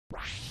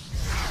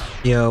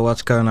Yo,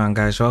 what's going on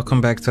guys?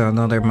 Welcome back to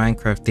another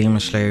Minecraft Demon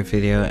Slayer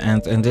video,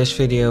 and in this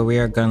video we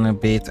are gonna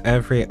beat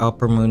every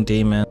upper moon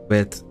demon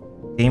with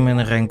Demon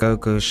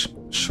Rengoku's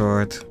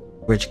sword,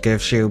 which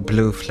gives you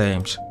blue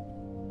flames.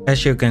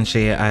 As you can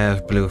see, I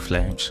have blue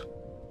flames.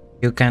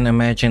 You can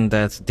imagine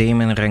that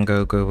Demon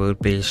Rengoku would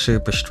be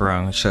super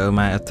strong, so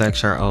my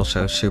attacks are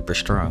also super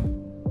strong.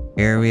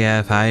 Here we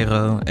have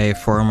Hyro, a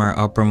former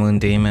upper moon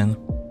demon.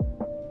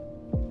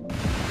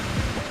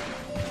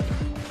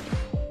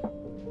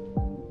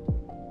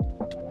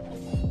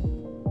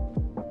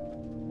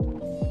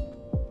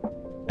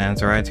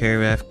 And right here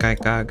we have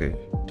Kaikagu,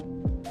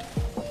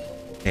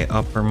 a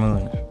upper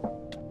moon.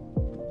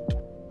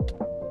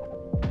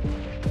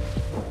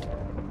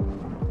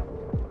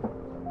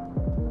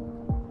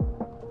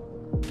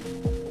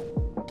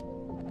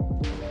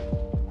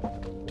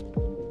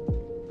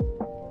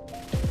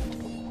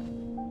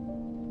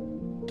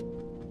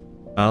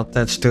 Well,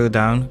 that's 2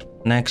 down.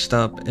 Next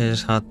up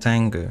is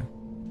Hatengu.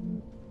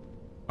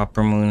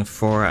 Upper moon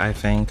 4, I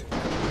think.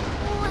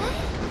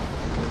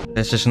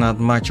 This is not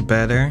much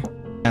better.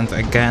 And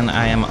again,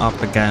 I am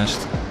up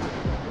against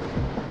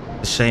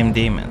the same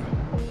demon.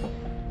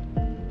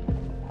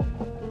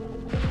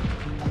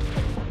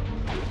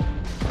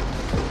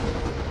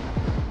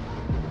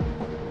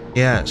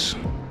 Yes,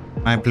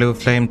 my blue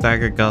flame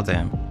tiger got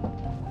him.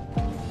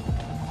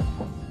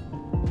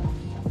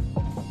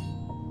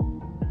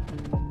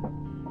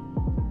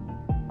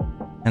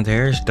 And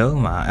here's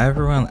Doma,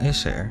 everyone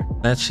is here.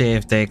 Let's see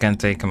if they can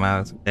take him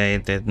out. They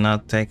did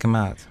not take him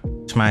out.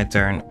 It's my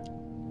turn.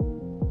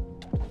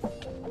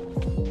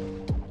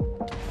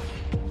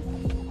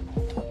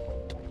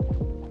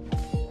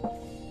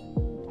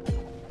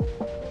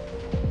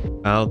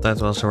 Well,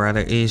 that was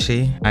rather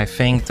easy. I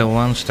think the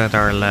ones that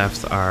are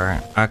left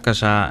are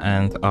Akaza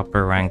and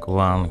upper rank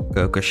 1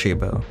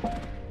 Gokoshibo.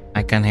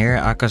 I can hear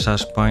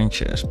Akaza's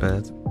punches,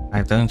 but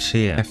I don't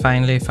see it. I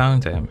finally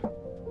found him.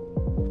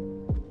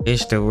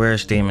 He's the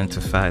worst demon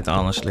to fight,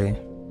 honestly.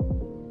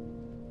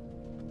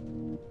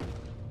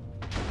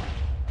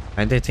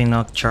 Why did he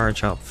not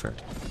charge up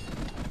first?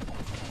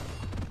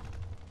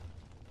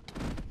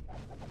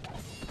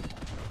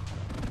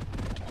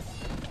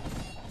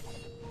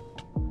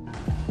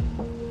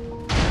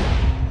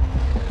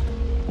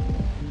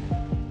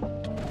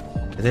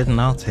 It did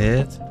not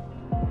hit.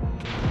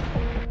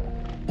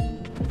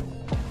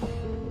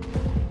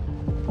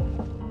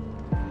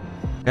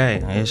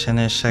 Okay, he's in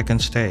his second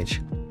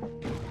stage.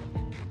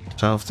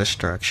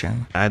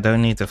 Self-destruction. I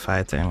don't need to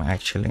fight him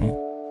actually.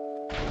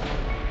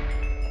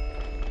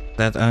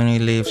 That only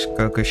leaves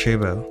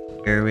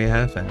Gokoshibo. Here we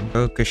have him.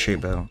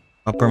 Gokoshibo.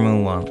 Upper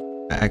moon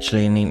 1. I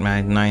actually need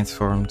my 9th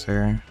form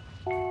there.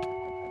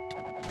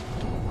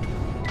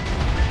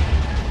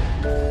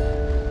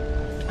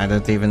 I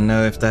don't even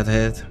know if that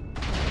hit.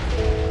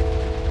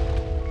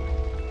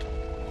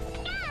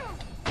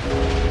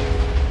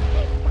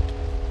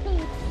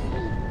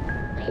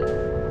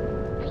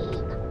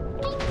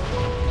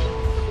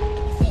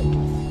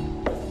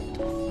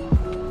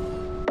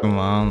 Come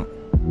on.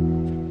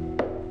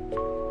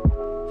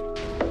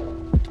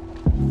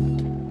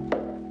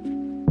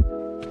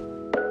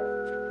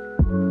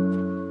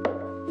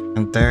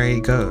 And there he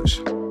goes.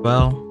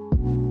 Well,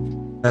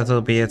 that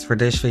will be it for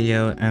this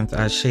video, and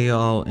I see you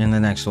all in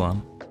the next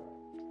one.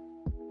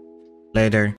 Later.